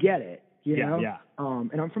 so you get it, you know? Yeah.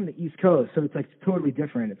 And I'm from the East Coast, so it's like totally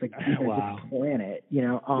different. It's like wow. a different planet, you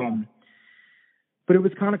know? But it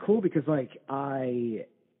was kind of cool because like I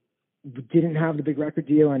didn't have the big record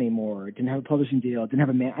deal anymore. Didn't have a publishing deal. Didn't have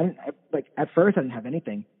at first I didn't have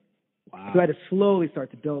anything. Wow. So I had to slowly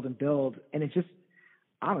start to build, and it just,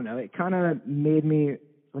 I don't know, it kind of made me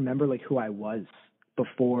remember like who I was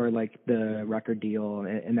before like the record deal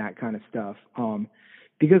and that kind of stuff.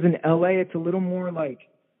 Because in LA it's a little more like,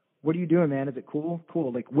 what are you doing, man? Is it cool?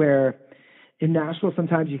 Cool. Like where in Nashville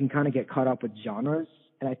sometimes you can kind of get caught up with genres,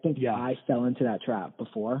 and I think I fell into that trap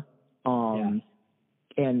before. And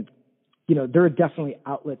you know, there are definitely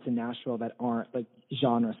outlets in Nashville that aren't like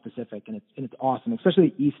genre specific, and it's awesome,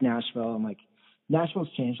 especially East Nashville. And like Nashville's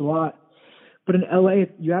changed a lot, but in LA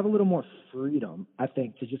you have a little more freedom, I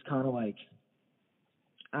think, to just kind of like,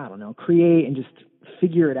 I don't know, create and just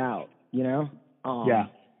figure it out, you know?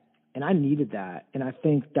 And I needed that, and I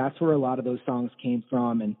think that's where a lot of those songs came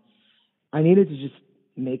from. And I needed to just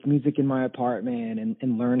make music in my apartment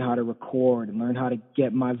and learn how to record and learn how to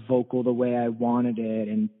get my vocal the way I wanted it.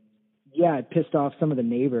 And yeah, it pissed off some of the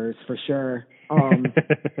neighbors for sure.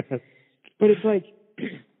 But it's like,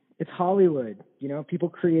 it's Hollywood, you know, people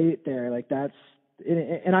create there. Like that's,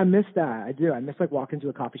 and I miss that. I do. I miss like walking to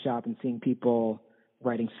a coffee shop and seeing people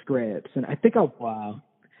writing scripts. And I think I'll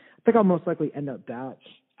most likely end up back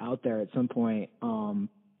out there at some point,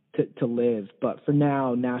 to live. But for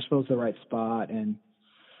now, Nashville's the right spot. And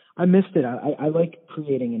I missed it. I like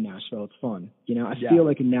creating in Nashville. It's fun. You know, I feel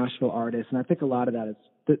like a Nashville artist. And I think a lot of that is,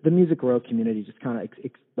 the Music Row community just kind of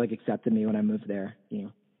like accepted me when I moved there, you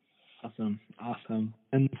know. Awesome.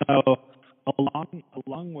 And so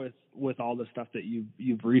along with all the stuff that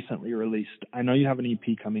you've recently released, I know you have an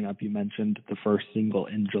EP coming up. You mentioned the first single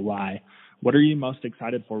in July. What are you most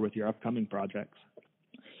excited for with your upcoming projects?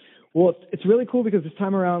 Well, it's really cool because this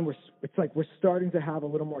time around we're starting to have a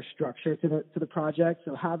little more structure to the project.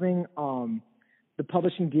 So having the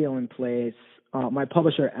publishing deal in place, my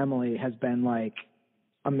publisher Emily has been like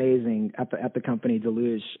amazing at the company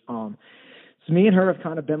Deluge. So me and her have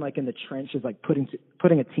kind of been like in the trenches, like putting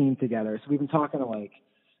a team together. So we've been talking to like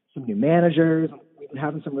some new managers. We've been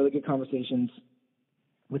having some really good conversations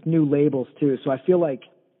with new labels too. So I feel like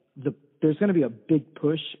there's going to be a big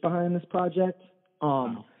push behind this project.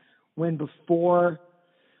 When before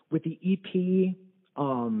with the EP,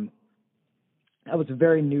 I was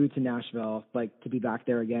very new to Nashville, like to be back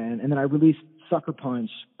there again. And then I released Sucker Punch,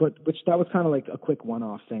 which that was kind of like a quick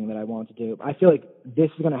one-off thing that I wanted to do. I feel like this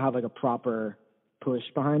is going to have like a proper push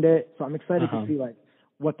behind it. So I'm excited to see like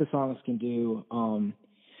what the songs can do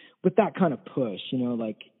with that kind of push, you know,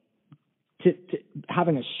 like to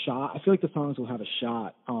having a shot. I feel like the songs will have a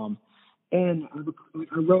shot. And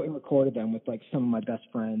I wrote and recorded them with like some of my best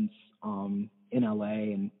friends in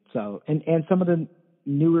LA. And so, and some of the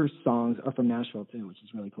newer songs are from Nashville too, which is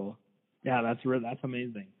really cool. Yeah, that's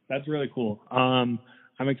amazing. That's really cool. I'm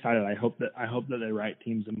excited. I hope that they write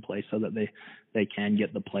teams in place so that they can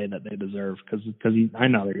get the play that they deserve, because I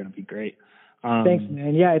know they're going to be great. Thanks,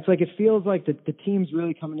 man. Yeah, it's like it feels like the team's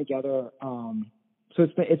really coming together. So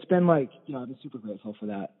it's been like, you know, I've been super grateful for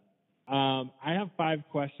that. I have 5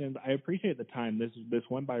 questions. I appreciate the time. This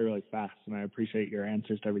went by really fast, and I appreciate your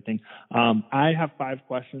answers to everything. I have 5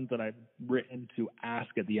 questions that I've written to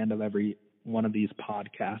ask at the end of every one of these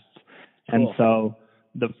podcasts. Cool. And so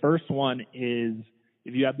the first one is,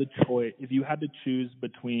 if you had to choose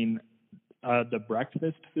between the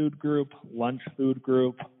breakfast food group, lunch food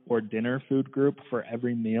group, or dinner food group for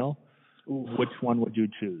every meal, which one would you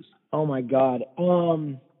choose? Oh my God.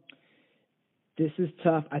 This is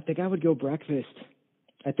tough. I think I would go breakfast.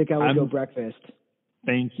 Go breakfast.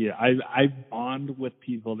 Thank you. I bond with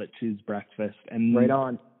people that choose breakfast, and right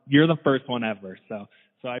on. You're the first one ever, so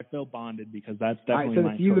I feel bonded, because that's definitely all right, so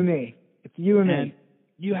my it's you choice. and me. It's you and me. Me.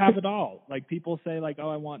 You have it all. Like people say, like, oh,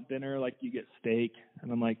 I want dinner. Like you get steak,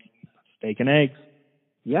 and I'm like, steak and eggs.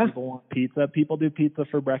 Yeah. People want pizza. People do pizza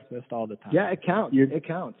for breakfast all the time. Yeah, it counts. It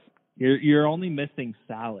counts. You're only missing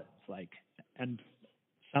salads, like, and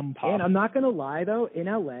Some pop. And I'm not going to lie, though, in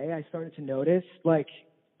LA, I started to notice, like,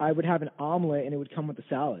 I would have an omelet and it would come with a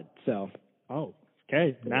salad. So. Oh,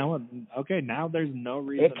 okay. Now there's no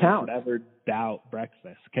reason I would ever doubt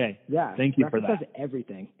breakfast. Okay. Yeah. Thank you for that. Breakfast has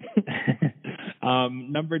everything.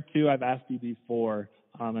 Number 2, I've asked you before.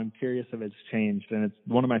 I'm curious if it's changed, and it's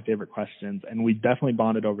one of my favorite questions, and we definitely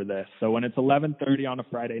bonded over this. So when it's 11:30 on a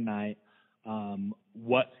Friday night,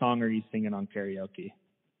 what song are you singing on karaoke?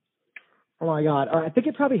 Oh my God. I think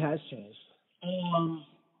it probably has changed.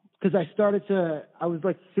 Because I was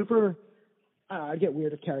like super, I get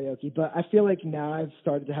weird at karaoke, but I feel like now I've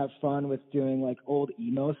started to have fun with doing like old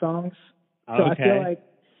emo songs. So I feel like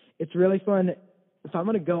it's really fun. If I'm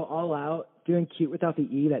going to go all out doing Cute Without the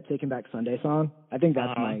E, that Taking Back Sunday song, I think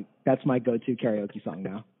that's my go-to karaoke song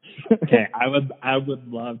now. Okay. I would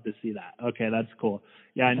love to see that. Okay. That's cool.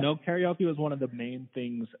 Yeah. I know karaoke was one of the main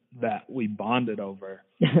things that we bonded over.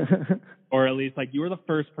 Or at least, like, you were the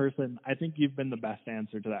first person. I think you've been the best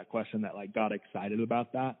answer to that question that, like, got excited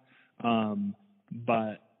about that.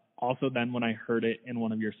 But also then when I heard it in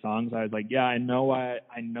one of your songs, I was like, yeah, I know I'm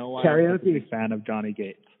a big fan of Johnny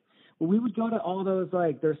Gates. Well, we would go to all those,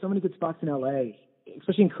 like, there's so many good spots in LA,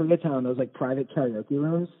 especially in Koreatown, those, like, private karaoke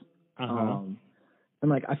rooms. And,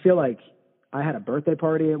 like, I feel like I had a birthday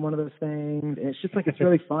party at one of those things, and it's just, like, it's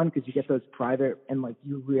really fun because you get those private, and, like,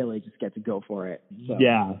 you really just get to go for it. So,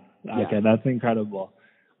 yeah. Okay, that's incredible.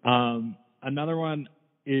 Another one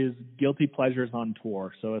is guilty pleasures on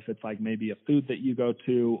tour. So if it's, like, maybe a food that you go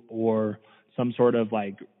to or some sort of,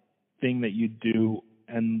 like, thing that you do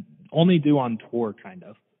and only do on tour, kind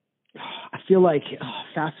of. I feel like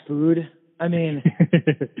fast food. I mean,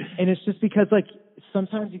 and it's just because, like,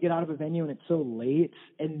 sometimes you get out of a venue and it's so late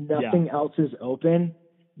and nothing else is open,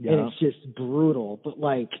 and it's just brutal. But,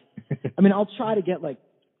 like, I mean, I'll try to get, like,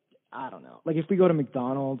 I don't know. Like, if we go to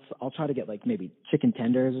McDonald's, I'll try to get, like, maybe chicken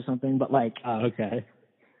tenders or something. But, like, okay.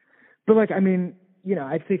 But, like, I mean, you know,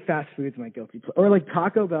 I'd say fast food's my guilty pleasure. Or, like,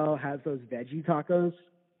 Taco Bell has those veggie tacos.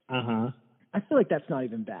 I feel like that's not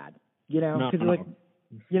even bad, you know? Because, like,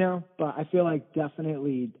 you know, but I feel like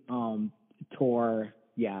definitely tour,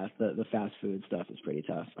 the fast food stuff is pretty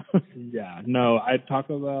tough.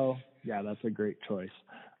 Taco Bell, that's a great choice.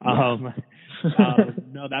 No,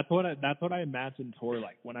 that's what I imagined tour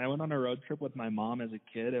like. When I went on a road trip with my mom as a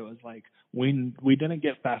kid, it was like we didn't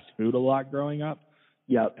get fast food a lot growing up.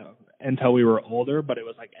 Until we were older, but it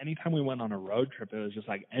was like anytime we went on a road trip, it was just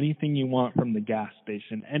like anything you want from the gas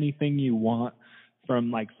station, anything you want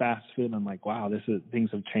from like fast food. I'm like, wow,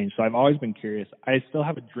 things have changed. So I've always been curious. I still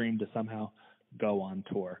have a dream to somehow go on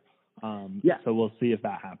tour. So we'll see if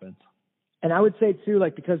that happens. And I would say too,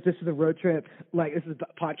 like, because this is a road trip, like this is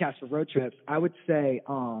a podcast for road trips, I would say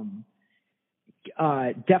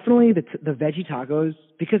definitely the veggie tacos,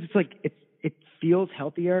 because it's like it feels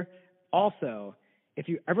healthier. Also, if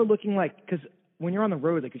you're ever looking like, because when you're on the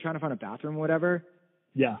road, like you're trying to find a bathroom or whatever,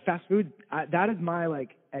 fast food, that is my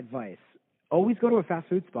like advice. Always go to a fast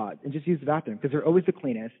food spot and just use the bathroom because they're always the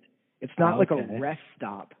cleanest. It's not like a rest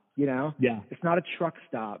stop, you know? It's not a truck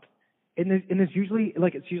stop. And there's usually,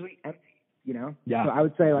 like, it's usually empty, you know? So I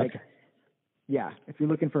would say, like, if you're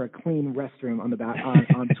looking for a clean restroom on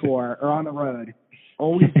on tour or on the road,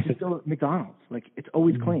 always just go to McDonald's. Like, it's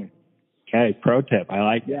always clean. Okay, pro tip. I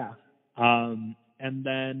like it. And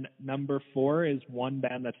then number 4 is one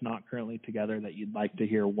band that's not currently together that you'd like to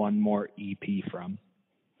hear one more EP from.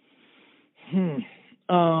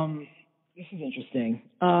 This is interesting.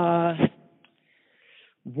 I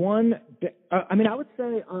mean, I would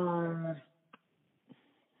say,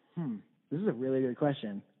 this is a really good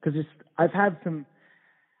question because I've had some.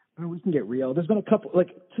 I mean, we can get real. There's been a couple, like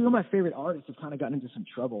 2 of my favorite artists have kind of gotten into some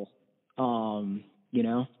trouble. You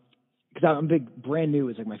know, because I'm Brand New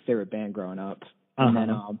is like my favorite band growing up, and then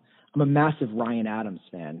I'm a massive Ryan Adams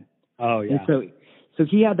fan. Oh yeah. And so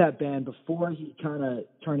he had that band before he kind of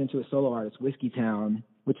turned into a solo artist, Whiskey Town,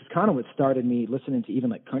 which is kind of what started me listening to even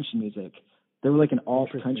like country music. They were like an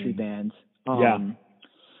alt-country band. So,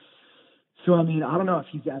 I mean, I don't know if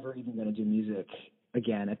he's ever even going to do music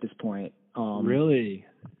again at this point. Really?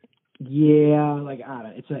 Yeah, like, I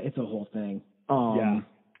don't know. It's a whole thing.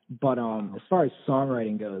 But as far as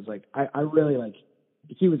songwriting goes, like, I really, like,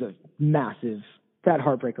 he was a massive, that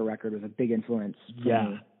Heartbreaker record was a big influence for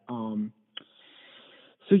me.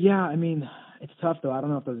 So, yeah, I mean, it's tough, though. I don't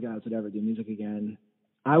know if those guys would ever do music again.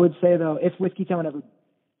 I would say, though, if Whiskey Town ever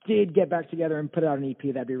did get back together and put out an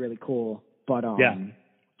EP, that'd be really cool. But I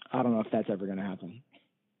don't know if that's ever going to happen.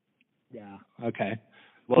 Yeah. Okay.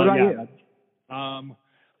 Well, what about you?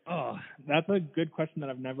 That's a good question that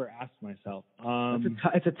I've never asked myself.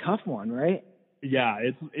 It's a tough one, right? Yeah,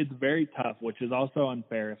 it's very tough, which is also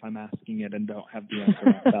unfair if I'm asking it and don't have the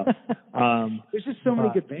answer myself. There's just so many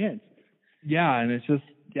good bands. Yeah, and it's just,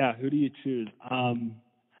 who do you choose?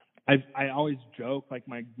 I always joke, like,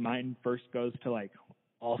 my mind first goes to, like,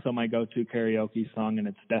 also my go-to karaoke song, and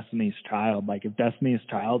it's Destiny's Child. Like, if Destiny's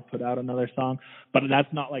Child put out another song, but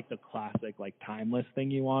that's not like the classic, like, timeless thing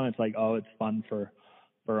you want. It's like, oh, it's fun for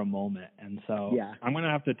a moment. And so I'm going to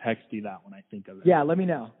have to text you that when I think of it. Yeah, let me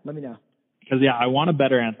know. Because, I want a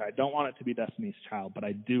better answer. I don't want it to be Destiny's Child, but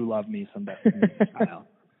I do love me some Destiny's Child.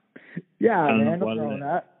 Yeah, man, no problem with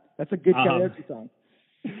that. That's a good karaoke song.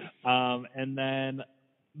 And then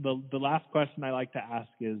the last question I like to ask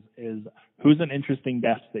is who's an interesting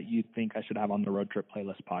guest that you think I should have on the Road Trip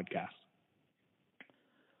Playlist podcast?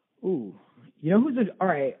 Ooh, you know all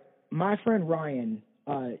right, my friend Ryan,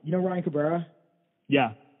 you know Ryan Cabrera?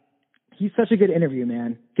 Yeah. He's such a good interview,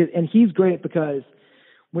 man. And he's great because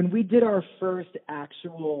when we did our first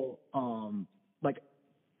actual, like,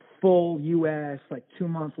 full U.S., like,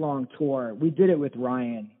 2-month-long tour, we did it with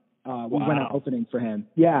Ryan. We went out opening for him.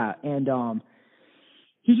 Yeah, and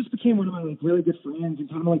he just became one of my, like, really good friends and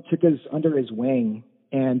kind of, like, took us under his wing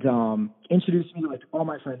and introduced me to, like, all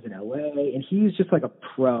my friends in L.A. And he's just, like, a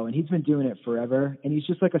pro, and he's been doing it forever. And he's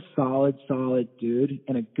just, like, a solid dude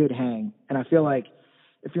and a good hang. And I feel like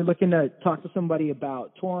if you're looking to talk to somebody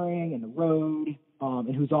about touring and the road,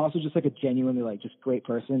 and who's also just, like, a genuinely, like, just great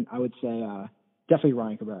person, I would say definitely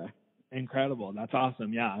Ryan Cabrera. Incredible. That's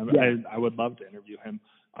awesome. Yeah. I would love to interview him.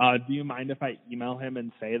 Do you mind if I email him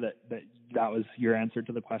and say that was your answer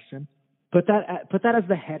to the question? Put that as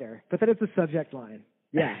the header. Put that as the subject line.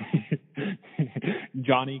 Yeah.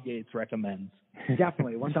 Johnny Gates recommends.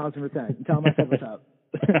 Definitely, 1,000%. Tell him I said what's up.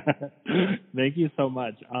 Thank you so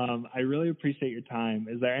much. I really appreciate your time.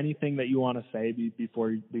 Is there anything that you want to say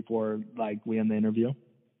before like we end the interview?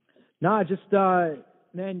 No, just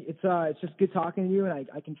man, it's just good talking to you, and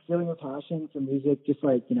I can feel your passion for music, just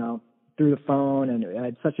like, you know, through the phone, and I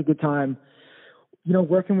had such a good time, you know,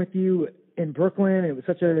 working with you in Brooklyn. It was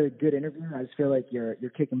such a good interview. I just feel like you're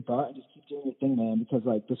kicking butt, and just keep doing your thing, man, because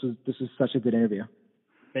like this was such a good interview.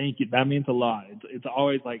 Thank you. That means a lot. It's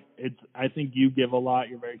always like I think you give a lot.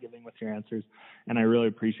 You're very giving with your answers, and I really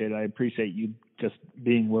appreciate it. I appreciate you just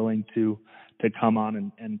being willing to come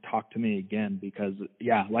on and talk to me again, because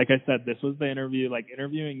like I said, this was the interview. Like,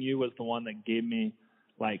 interviewing you was the one that gave me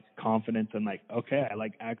like confidence and like, okay, I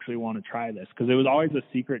like actually want to try this, because it was always a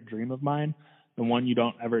secret dream of mine, the one you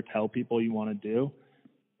don't ever tell people you want to do.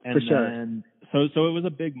 And for sure. Then, so it was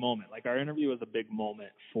a big moment. Like, our interview was a big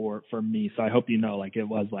moment for me. So I hope you know, like, it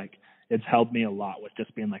was like, it's helped me a lot with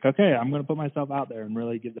just being like, okay, I'm going to put myself out there and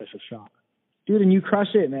really give this a shot. Dude, and you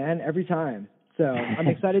crush it, man, every time. So I'm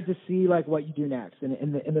excited to see like what you do next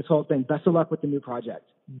in this whole thing. Best of luck with the new project.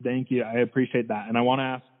 Thank you. I appreciate that. And I want to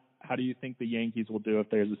ask, how do you think the Yankees will do if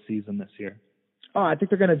there's a season this year? Oh, I think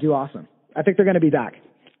they're going to do awesome. I think they're going to be back.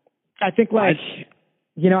 I think I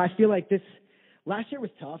feel like this last year was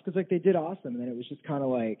tough because like they did awesome, and then it was just kind of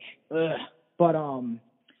like, ugh. But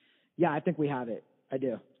I think we have it. I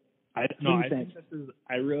do. I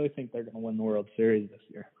really think they're going to win the World Series this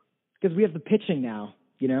year, because we have the pitching now.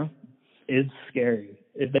 You know, it's scary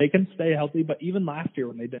if they can stay healthy. But even last year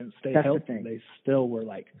when they didn't stay healthy, they still were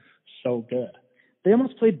like so good. They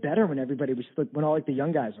almost played better when everybody was when all like the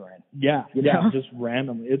young guys were in. Yeah, just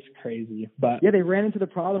randomly. It's crazy. But they ran into the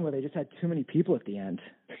problem where they just had too many people at the end.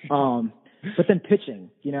 But then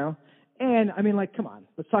pitching, you know, and I mean, like, come on,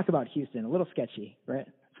 let's talk about Houston. A little sketchy, right?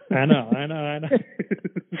 I know.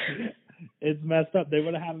 It's messed up. They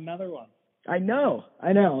would have had another one. I know.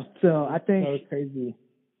 So I think that was crazy.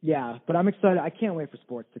 Yeah, but I'm excited. I can't wait for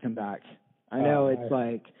sports to come back. I know it's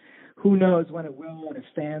like, who knows when it will, and if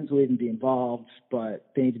fans will even be involved, but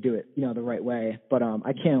they need to do it, you know, the right way. But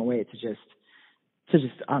I can't wait to just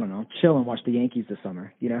I don't know, chill and watch the Yankees this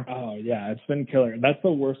summer, you know? Oh yeah, it's been killer. That's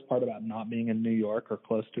the worst part about not being in New York or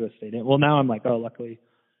close to a stadium. Well, now I'm like, oh, luckily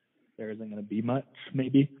there isn't going to be much,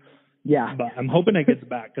 maybe. Yeah. But I'm hoping it gets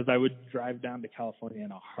back, because I would drive down to California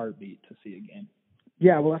in a heartbeat to see a game.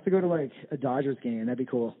 Yeah, we'll have to go to like a Dodgers game. That'd be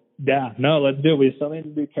cool. Yeah, no, let's do it. We still need to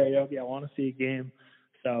do karaoke. I want to see a game.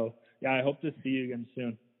 So yeah, I hope to see you again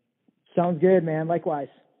soon. Sounds good, man. Likewise.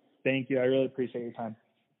 Thank you. I really appreciate your time.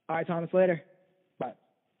 All right, Thomas, later. Bye.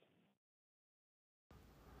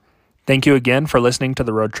 Thank you again for listening to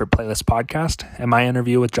the Road Trip Playlist podcast and my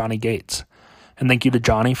interview with Johnny Gates. And thank you to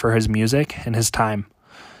Johnny for his music and his time.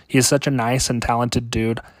 He is such a nice and talented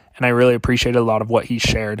dude, and I really appreciate a lot of what he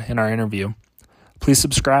shared in our interview. Please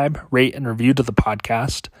subscribe, rate, and review to the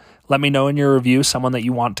podcast. Let me know in your review someone that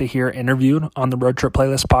you want to hear interviewed on the Road Trip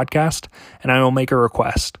Playlist podcast, and I will make a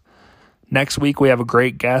request. Next week, we have a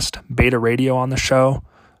great guest, Beta Radio, on the show,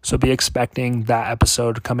 so be expecting that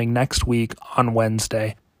episode coming next week on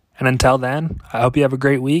Wednesday. And until then, I hope you have a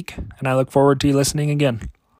great week, and I look forward to you listening again.